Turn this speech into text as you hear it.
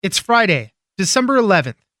It's Friday, December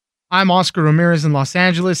 11th. I'm Oscar Ramirez in Los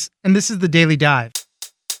Angeles, and this is the Daily Dive.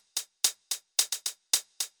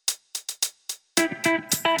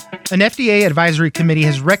 An FDA advisory committee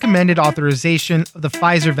has recommended authorization of the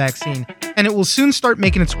Pfizer vaccine, and it will soon start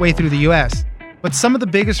making its way through the U.S. But some of the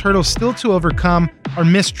biggest hurdles still to overcome are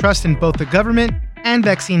mistrust in both the government and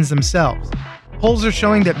vaccines themselves. Polls are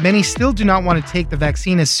showing that many still do not want to take the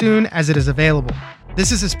vaccine as soon as it is available.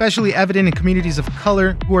 This is especially evident in communities of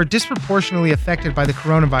color who are disproportionately affected by the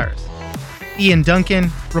coronavirus. Ian Duncan,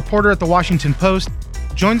 reporter at The Washington Post,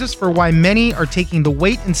 joins us for why many are taking the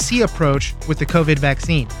wait-and-see approach with the COVID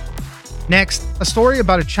vaccine. Next, a story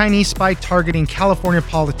about a Chinese spy targeting California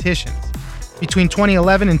politicians. Between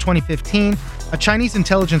 2011 and 2015, a Chinese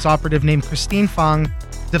intelligence operative named Christine Fang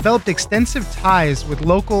developed extensive ties with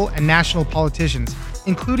local and national politicians,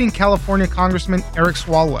 including California Congressman Eric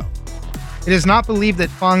Swalwell. It is not believed that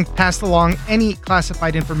Fang passed along any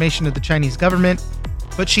classified information to the Chinese government,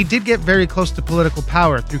 but she did get very close to political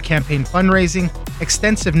power through campaign fundraising,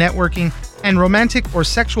 extensive networking, and romantic or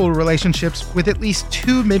sexual relationships with at least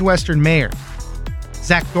two Midwestern mayors.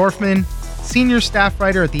 Zach Dorfman, senior staff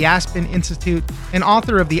writer at the Aspen Institute and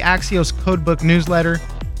author of the Axios Codebook newsletter,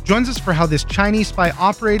 joins us for how this Chinese spy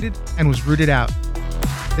operated and was rooted out.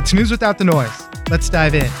 It's news without the noise. Let's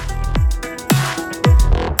dive in.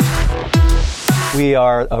 We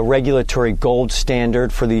are a regulatory gold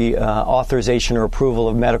standard for the authorization or approval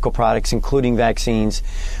of medical products, including vaccines.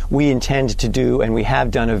 We intend to do, and we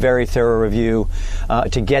have done, a very thorough review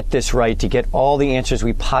to get this right, to get all the answers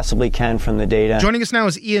we possibly can from the data. Joining us now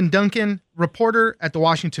is Ian Duncan, reporter at The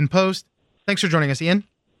Washington Post. Thanks for joining us, Ian.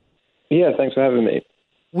 Yeah, thanks for having me.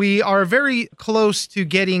 We are very close to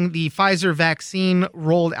getting the Pfizer vaccine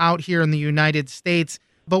rolled out here in the United States,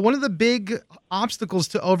 but one of the big obstacles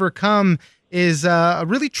to overcome is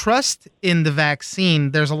really trust in the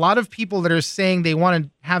vaccine. There's a lot of people that are saying they want to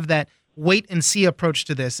have that wait and see approach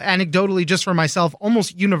to this. Anecdotally, just for myself,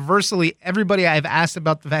 almost universally, everybody I've asked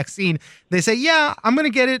about the vaccine, they say, yeah, I'm going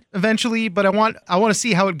to get it eventually, but I want to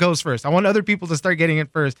see how it goes first. I want other people to start getting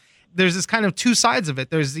it first. There's this kind of two sides of it.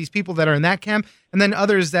 There's these people that are in that camp, and then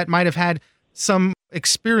others that might have had some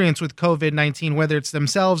experience with COVID-19, whether it's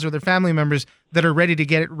themselves or their family members that are ready to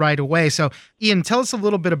get it right away. So, Ian, tell us a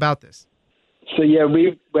little bit about this. So, yeah,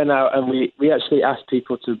 we went out and we actually asked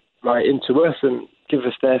people to write into us and give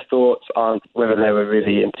us their thoughts on whether they were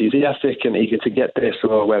really enthusiastic and eager to get this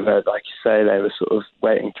or whether, like you say, they were sort of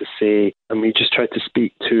waiting to see. And we just tried to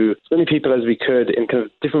speak to as many people as we could in kind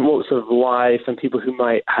of different walks of life and people who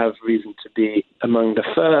might have reason to be among the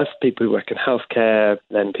first, people who work in healthcare,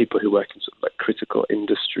 then people who work in sort of like critical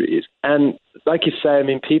industries. And like you say, I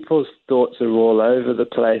mean, people's thoughts are all over the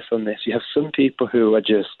place on this. You have some people who are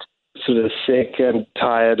just sort of sick and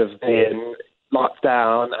tired of being locked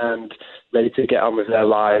down and ready to get on with their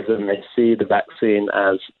lives, and they see the vaccine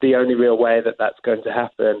as the only real way that that's going to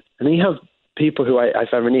happen. And then you have people who I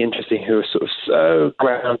find really interesting who are sort of so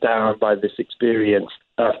ground down by this experience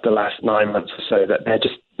of the last 9 months or so that they're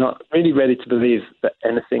just not really ready to believe that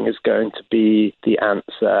anything is going to be the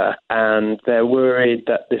answer. And they're worried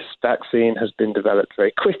that this vaccine has been developed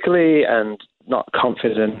very quickly and not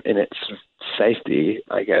confident in its safety,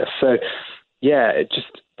 I guess. So, yeah, it's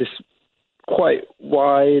just this quite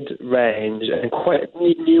wide range and quite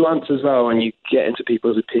nuance as well when you get into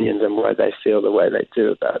people's opinions and why they feel the way they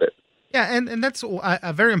do about it. Yeah, and that's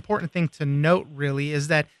a very important thing to note, really, is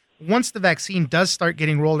that once the vaccine does start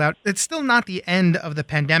getting rolled out, it's still not the end of the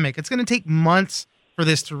pandemic. It's going to take months for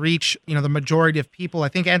this to reach, the majority of people. I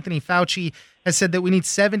think Anthony Fauci has said that we need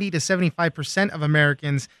 70 to 75% of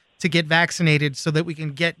Americans to get vaccinated so that we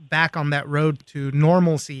can get back on that road to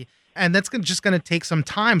normalcy. And that's just going to take some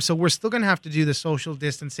time. So we're still going to have to do the social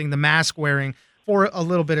distancing, the mask wearing for a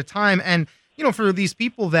little bit of time. And, for these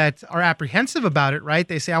people that are apprehensive about it, right?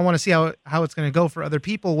 They say, I want to see how it's going to go for other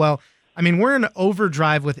people. Well, I mean, we're in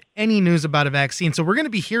overdrive with any news about a vaccine. So we're going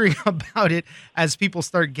to be hearing about it as people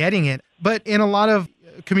start getting it. But in a lot of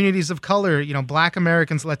communities of color, Black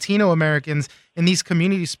Americans, Latino Americans, in these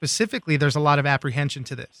communities specifically, there's a lot of apprehension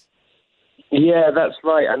to this. Yeah, that's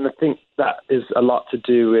right. And I think that is a lot to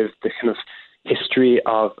do with the kind of history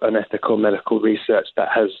of unethical medical research that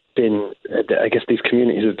has been, I guess these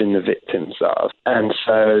communities have been the victims of. And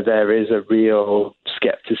so there is a real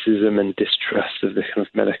skepticism and distrust of the kind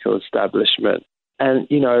of medical establishment. And,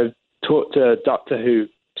 talked to a doctor who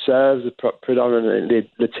serves a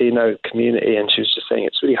predominantly Latino community, and she was just saying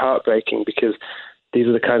it's really heartbreaking because these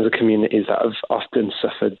are the kinds of communities that have often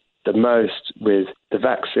suffered the most with the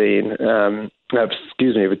vaccine,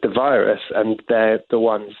 with the virus, and they're the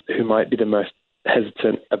ones who might be the most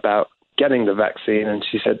hesitant about getting the vaccine, and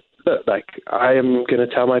she said, look, like, I am going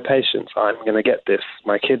to tell my patients I'm going to get this.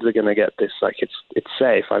 My kids are going to get this. Like, it's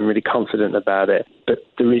safe. I'm really confident about it. But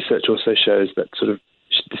the research also shows that sort of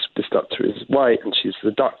this doctor is white, and she's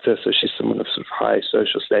the doctor, so she's someone of sort of high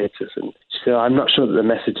social status. And she said, I'm not sure that the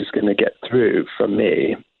message is going to get through from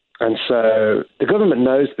me. And so the government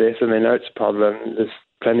knows this, and they know it's a problem. There's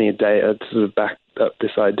plenty of data to sort of back up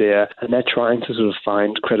this idea, and they're trying to sort of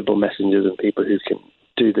find credible messengers and people who can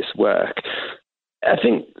do this work. I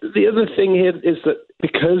think the other thing here is that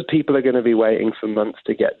because people are going to be waiting for months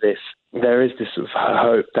to get this, there is this sort of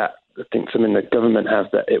hope that I think some in the government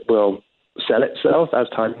have that it will sell itself as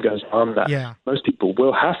time goes on, that most people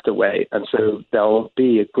will have to wait. And so there'll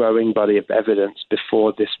be a growing body of evidence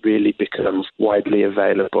before this really becomes widely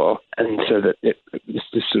available. And so that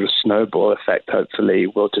this sort of snowball effect, hopefully,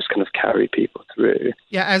 will just kind of carry people through.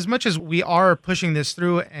 Yeah, as much as we are pushing this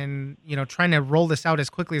through and, trying to roll this out as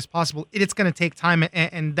quickly as possible, it's going to take time.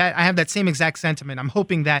 And that I have that same exact sentiment. I'm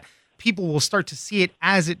hoping that people will start to see it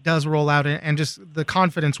as it does roll out, and just the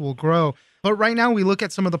confidence will grow. But right now we look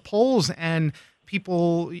at some of the polls, and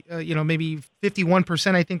people, maybe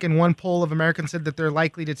 51%, I think, in one poll of Americans said that they're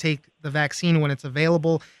likely to take the vaccine when it's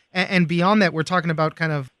available. And beyond that, we're talking about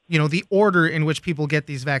kind of, the order in which people get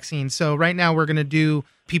these vaccines. So right now we're going to do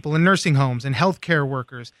people in nursing homes and healthcare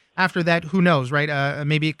workers. After that, who knows, right?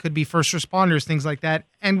 Maybe it could be first responders, things like that.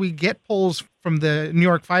 And we get polls from the New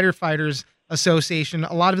York Firefighters Association,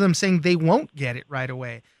 a lot of them saying they won't get it right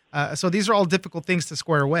away. So these are all difficult things to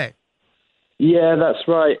square away. Yeah, that's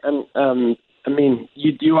right. And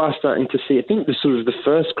you are starting to see, I think the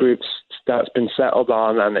first groups that's been settled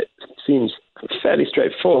on, and it seems fairly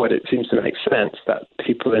straightforward. It seems to make sense that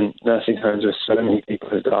people in nursing homes, are so many people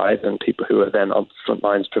who died, and people who are then on the front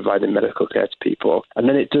lines providing medical care to people. And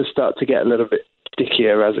then it does start to get a little bit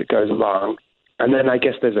stickier as it goes along. And then I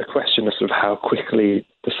guess there's a question of sort of how quickly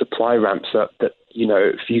the supply ramps up, that,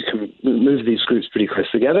 if you can move these groups pretty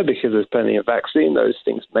close together because there's plenty of vaccine, those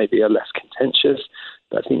things maybe are less contentious.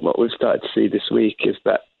 But I think what we've started to see this week is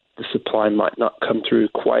that the supply might not come through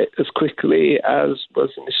quite as quickly as was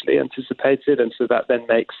initially anticipated. And so that then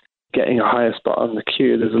makes getting a higher spot on the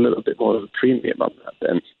queue, there's a little bit more of a premium on that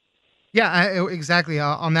then. Yeah, exactly.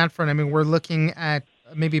 On that front, we're looking at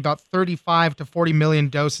maybe about 35 to 40 million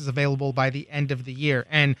doses available by the end of the year.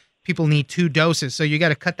 And people need 2 doses. So you got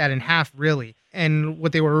to cut that in half, really. And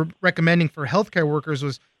what they were recommending for healthcare workers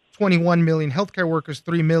was 21 million healthcare workers,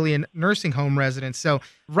 3 million nursing home residents. So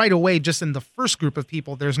right away, just in the first group of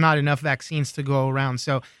people, there's not enough vaccines to go around.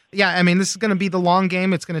 So yeah, this is going to be the long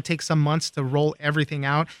game. It's going to take some months to roll everything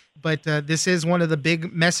out. But this is one of the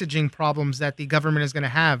big messaging problems that the government is going to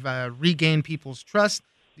have, regain people's trust.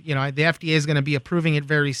 The FDA is going to be approving it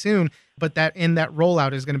very soon, but that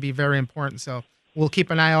rollout is going to be very important. So we'll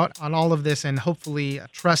keep an eye out on all of this, and hopefully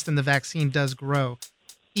trust in the vaccine does grow.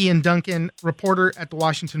 Ian Duncan, reporter at The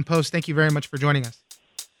Washington Post, thank you very much for joining us.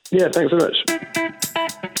 Yeah, thanks so much.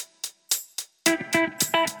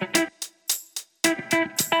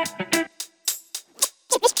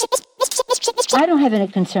 I don't have any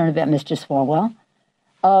concern about Mr. Swalwell.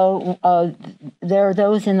 There are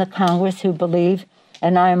those in the Congress who believe,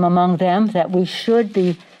 and I am among them, that we should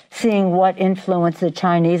be seeing what influence the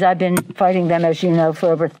Chinese. I've been fighting them, as you know, for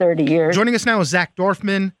over 30 years. Joining us now is Zach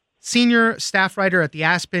Dorfman, senior staff writer at the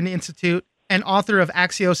Aspen Institute and author of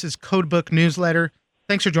Axios' Codebook newsletter.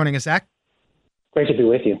 Thanks for joining us, Zach. Great to be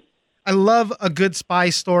with you. I love a good spy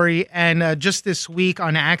story. And just this week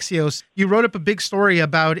on Axios, you wrote up a big story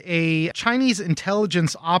about a Chinese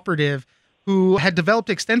intelligence operative who had developed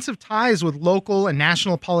extensive ties with local and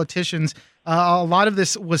national politicians. A lot of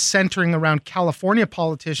this was centering around California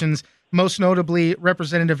politicians, most notably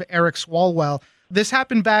Representative Eric Swalwell. This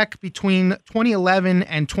happened back between 2011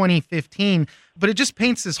 and 2015, but it just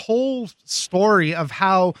paints this whole story of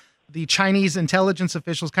how the Chinese intelligence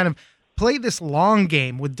officials kind of play this long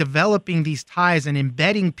game with developing these ties and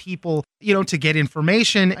embedding people, to get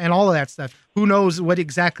information and all of that stuff. Who knows what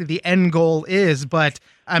exactly the end goal is, but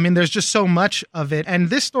there's just so much of it. And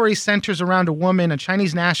this story centers around a woman, a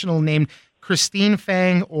Chinese national named Christine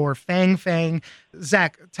Fang, or Fang Fang.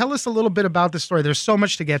 Zach, tell us a little bit about the story. There's so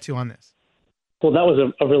much to get to on this. Well, that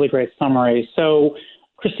was a really great summary. So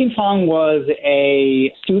Christine Fang was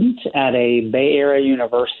a student at a Bay Area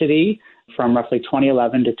university from roughly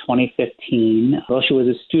 2011 to 2015. While she was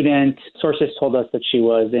a student, sources told us that she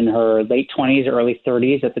was in her late 20s, early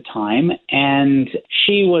 30s at the time. And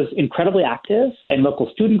she was incredibly active in local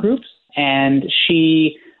student groups. And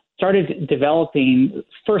she started developing,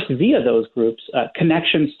 first via those groups,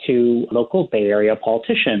 connections to local Bay Area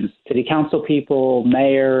politicians, city council people,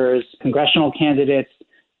 mayors, congressional candidates,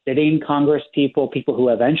 sitting Congress people who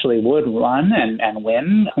eventually would run and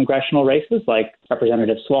win congressional races, like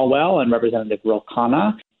Representative Swalwell and Representative Ro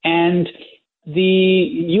Khanna. And the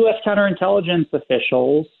U.S. counterintelligence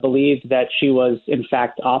officials believed that she was, in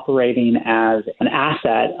fact, operating as an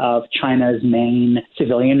asset of China's main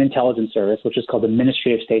civilian intelligence service, which is called the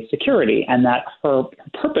Ministry of State Security, and that her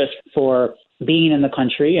purpose for being in the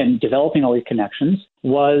country and developing all these connections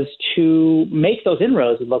was to make those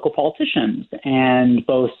inroads with local politicians and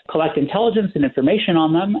both collect intelligence and information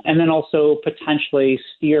on them, and then also potentially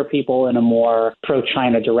steer people in a more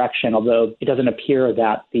pro-China direction, although it doesn't appear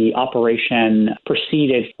that the operation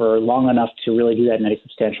proceeded for long enough to really do that in any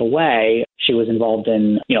substantial way. She was involved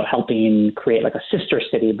in, helping create like a sister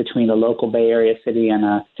city between a local Bay Area city and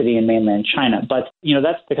a city in mainland China. But,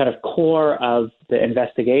 that's the kind of core of the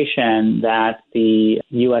investigation that the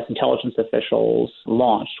U.S. intelligence officials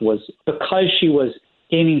launched, was because she was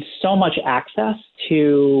gaining so much access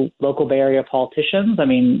to local Bay Area politicians. I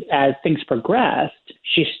mean, as things progressed,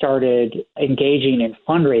 she started engaging in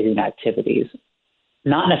fundraising activities,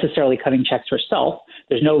 not necessarily cutting checks herself.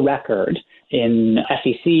 There's no record in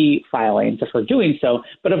SEC filings of her doing so,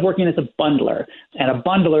 but of working as a bundler. And a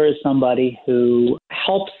bundler is somebody who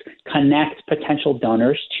helps connect potential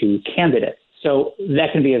donors to candidates. So that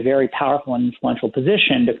can be a very powerful and influential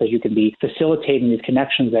position because you can be facilitating these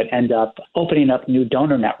connections that end up opening up new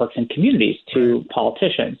donor networks and communities to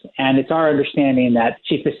politicians. And it's our understanding that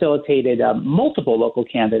she facilitated multiple local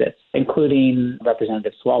candidates, including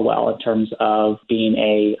Representative Swalwell, in terms of being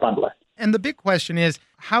a bundler. And the big question is,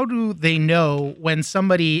 how do they know when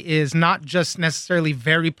somebody is not just necessarily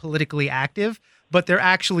very politically active, but they're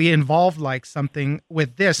actually involved like something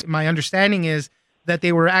with this? My understanding is that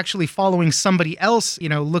they were actually following somebody else,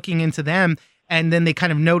 looking into them. And then they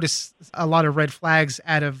kind of noticed a lot of red flags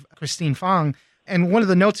out of Christine Fang. And one of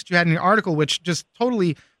the notes that you had in the article, which just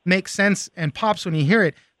totally makes sense and pops when you hear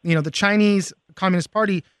it, the Chinese Communist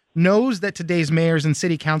Party knows that today's mayors and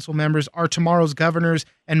city council members are tomorrow's governors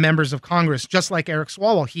and members of Congress, just like Eric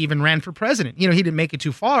Swalwell. He even ran for president. He didn't make it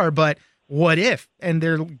too far, but what if? And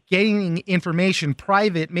they're gaining information,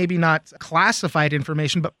 private, maybe not classified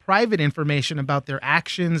information, but private information about their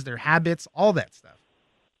actions, their habits, all that stuff.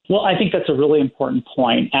 Well, I think that's a really important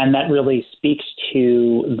point, and that really speaks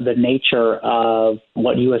to the nature of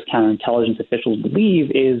what U.S. counterintelligence officials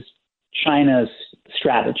believe is China's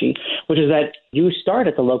strategy, which is that you start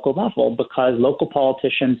at the local level because local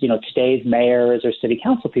politicians, today's mayors or city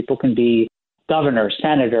council people can be governor,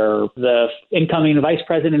 senator, the incoming vice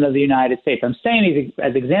president of the United States. I'm saying these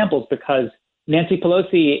as examples because Nancy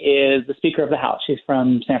Pelosi is the Speaker of the House. She's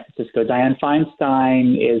from San Francisco. Dianne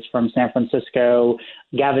Feinstein is from San Francisco.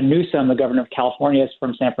 Gavin Newsom, the governor of California, is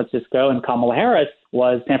from San Francisco. And Kamala Harris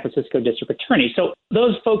was San Francisco district attorney. So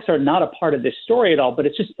those folks are not a part of this story at all, but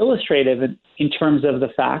it's just illustrative in terms of the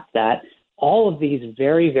fact that all of these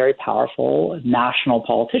very, very powerful national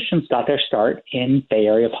politicians got their start in Bay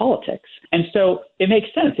Area politics. And so it makes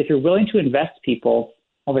sense if you're willing to invest people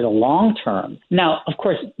over the long term. Now, of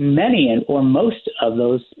course, many or most of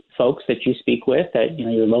those folks that you speak with, that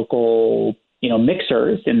your local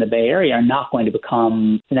mixers in the Bay Area, are not going to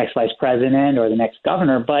become the next vice president or the next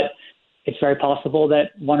governor, but it's very possible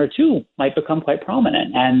that one or two might become quite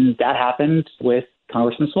prominent. And that happened with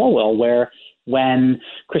Congressman Swalwell, where when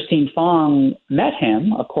Christine Fang met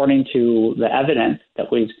him, according to the evidence that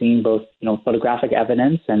we've seen, both photographic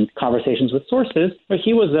evidence and conversations with sources,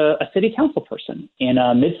 he was a city council person in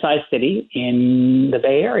a mid-sized city in the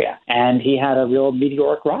Bay Area, and he had a real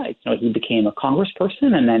meteoric rise. He became a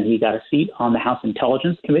congressperson, and then he got a seat on the House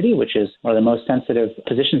Intelligence Committee, which is one of the most sensitive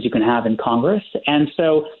positions you can have in Congress. And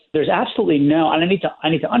so there's absolutely no, and I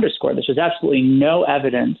need to underscore this, there's absolutely no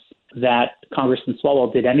evidence that Congressman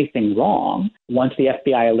Swalwell did anything wrong. Once the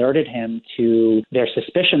FBI alerted him to their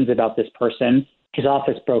suspicions about this person, his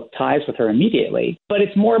office broke ties with her immediately. But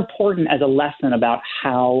it's more important as a lesson about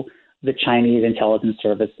how the Chinese intelligence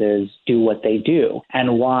services do what they do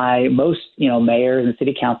and why most, mayors and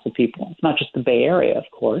city council people, not just the Bay Area, of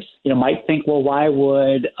course, might think, well, why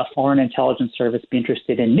would a foreign intelligence service be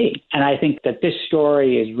interested in me? And I think that this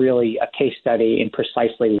story is really a case study in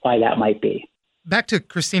precisely why that might be. Back to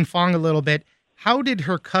Christine Fang a little bit. How did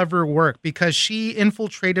her cover work? Because she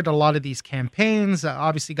infiltrated a lot of these campaigns,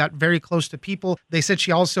 obviously got very close to people. They said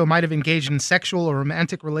she also might have engaged in sexual or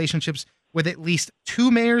romantic relationships with at least 2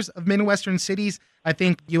 mayors of Midwestern cities. I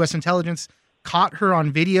think U.S. intelligence caught her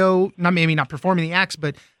on video, not performing the acts,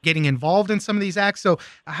 but getting involved in some of these acts. So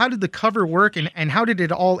how did the cover work and how did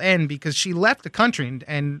it all end? Because she left the country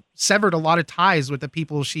and severed a lot of ties with the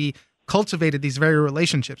people she cultivated these very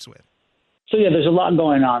relationships with. So yeah, there's a lot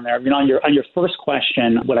going on there. On your first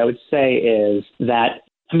question, what I would say is that,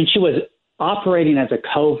 she was operating as a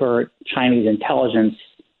covert Chinese intelligence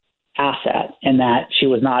asset, in that she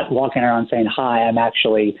was not walking around saying, "Hi,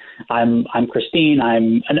 I'm Christine.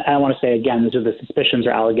 And I want to say again, these are the suspicions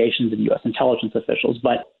or allegations of U.S. intelligence officials,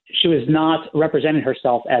 but she was not representing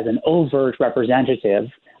herself as an overt representative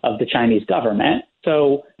of the Chinese government.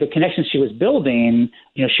 So the connections she was building,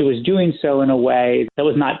 she was doing so in a way that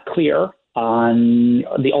was not clear on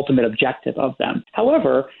the ultimate objective of them.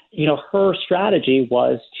 However, her strategy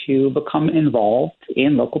was to become involved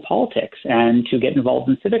in local politics and to get involved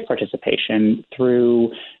in civic participation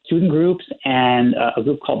through student groups and a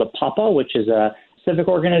group called the PAPA, which is a civic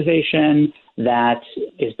organization that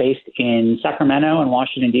is based in Sacramento and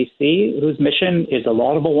Washington, D.C., whose mission is a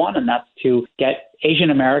laudable one, and that's to get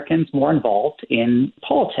Asian Americans more involved in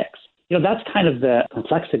politics. That's kind of the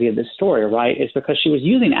complexity of this story, right? Is because she was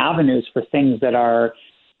using avenues for things that are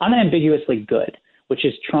unambiguously good, which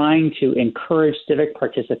is trying to encourage civic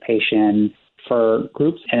participation for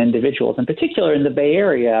groups and individuals. In particular, in the Bay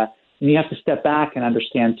Area, you have to step back and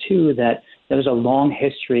understand, too, that there's a long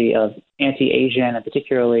history of anti-Asian and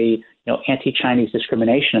particularly anti-Chinese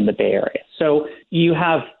discrimination in the Bay Area. So you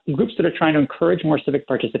have groups that are trying to encourage more civic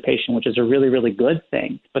participation, which is a really, really good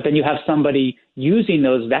thing. But then you have somebody using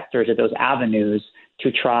those vectors or those avenues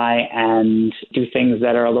to try and do things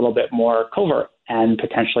that are a little bit more covert and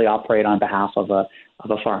potentially operate on behalf of a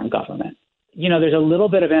foreign government. There's a little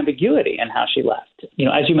bit of ambiguity in how she left.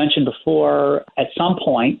 As you mentioned before, at some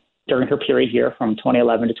point during her period here from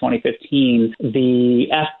 2011 to 2015, the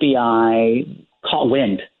FBI caught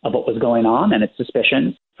wind of what was going on and its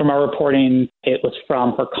suspicions. From our reporting, it was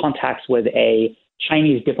from her contacts with a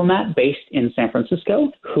Chinese diplomat based in San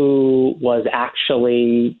Francisco who was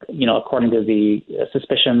actually, according to the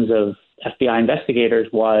suspicions of FBI investigators,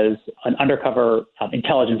 was an undercover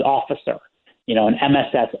intelligence officer, an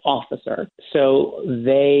MSS officer. So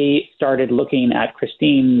they started looking at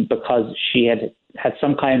Christine because she had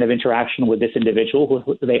some kind of interaction with this individual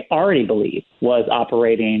who they already believed was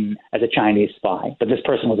operating as a Chinese spy. But this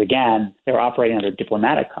person was, again, they were operating under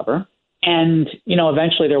diplomatic cover. And,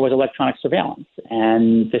 eventually there was electronic surveillance.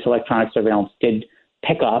 And this electronic surveillance did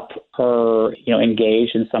pick up her,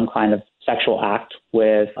 engaged in some kind of sexual act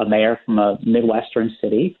with a mayor from a Midwestern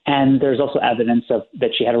city. And there's also evidence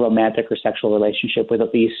that she had a romantic or sexual relationship with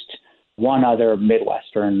at least one other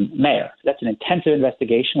Midwestern mayor. That's an intensive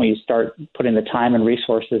investigation when you start putting the time and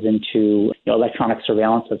resources into electronic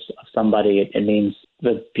surveillance of somebody. It means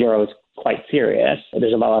the Bureau is quite serious.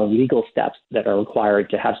 There's a lot of legal steps that are required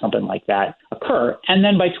to have something like that occur. And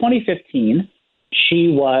then by 2015, she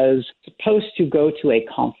was supposed to go to a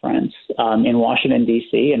conference in Washington,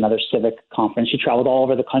 D.C., another civic conference. She traveled all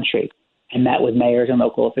over the country and met with mayors and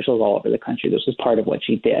local officials all over the country. This was part of what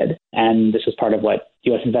she did. And this was part of what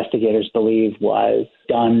U.S. investigators believe was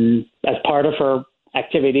done as part of her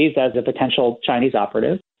activities as a potential Chinese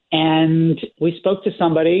operative. And we spoke to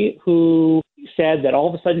somebody who said that all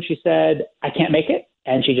of a sudden she said, "I can't make it."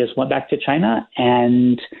 And she just went back to China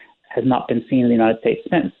and has not been seen in the United States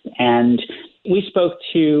since. And we spoke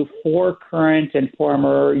to 4 current and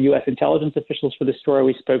former U.S. intelligence officials for the story.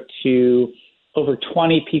 We spoke to over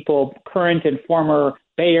 20 people, current and former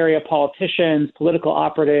Bay Area politicians, political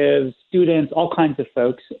operatives, students, all kinds of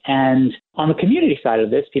folks. And on the community side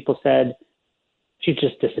of this, people said she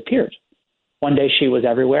just disappeared. One day she was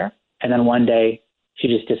everywhere, and then one day she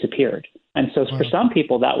just disappeared. And so for some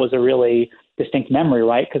people, that was a really distinct memory,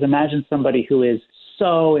 right? Because imagine somebody who is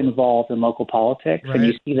so involved in local politics, and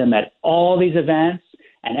you see them at all these events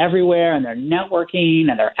and everywhere, and they're networking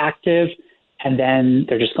and they're active, and then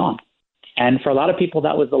they're just gone. And for a lot of people,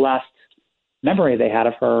 that was the last memory they had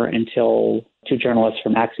of her until 2 journalists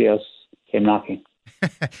from Axios came knocking.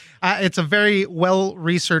 It's a very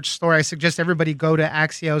well-researched story. I suggest everybody go to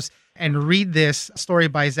Axios and read this story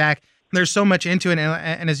by Zach. There's so much into it.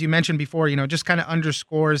 And as you mentioned before, just kind of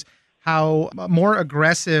underscores how more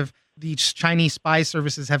aggressive these Chinese spy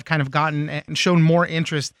services have kind of gotten and shown more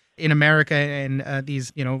interest in America and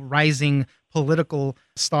these, rising political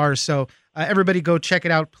stars. So everybody go check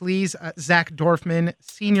it out, please. Zach Dorfman,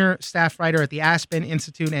 senior staff writer at the Aspen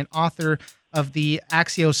Institute and author of the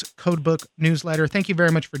Axios Codebook newsletter. Thank you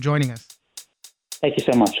very much for joining us. Thank you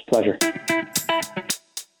so much. Pleasure.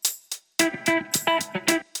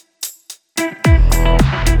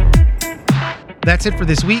 That's it for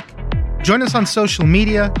this week. Join us on social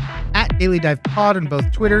media at Daily Dive Pod on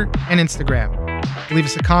both Twitter and Instagram. Leave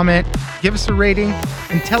us a comment, give us a rating,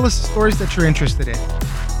 and tell us the stories that you're interested in.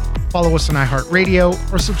 Follow us on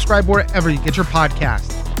iHeartRadio or subscribe wherever you get your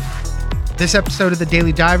podcasts. This episode of The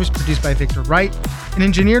Daily Dive was produced by Victor Wright and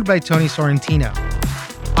engineered by Tony Sorrentino.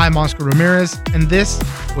 I'm Oscar Ramirez, and this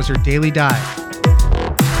was your Daily Dive.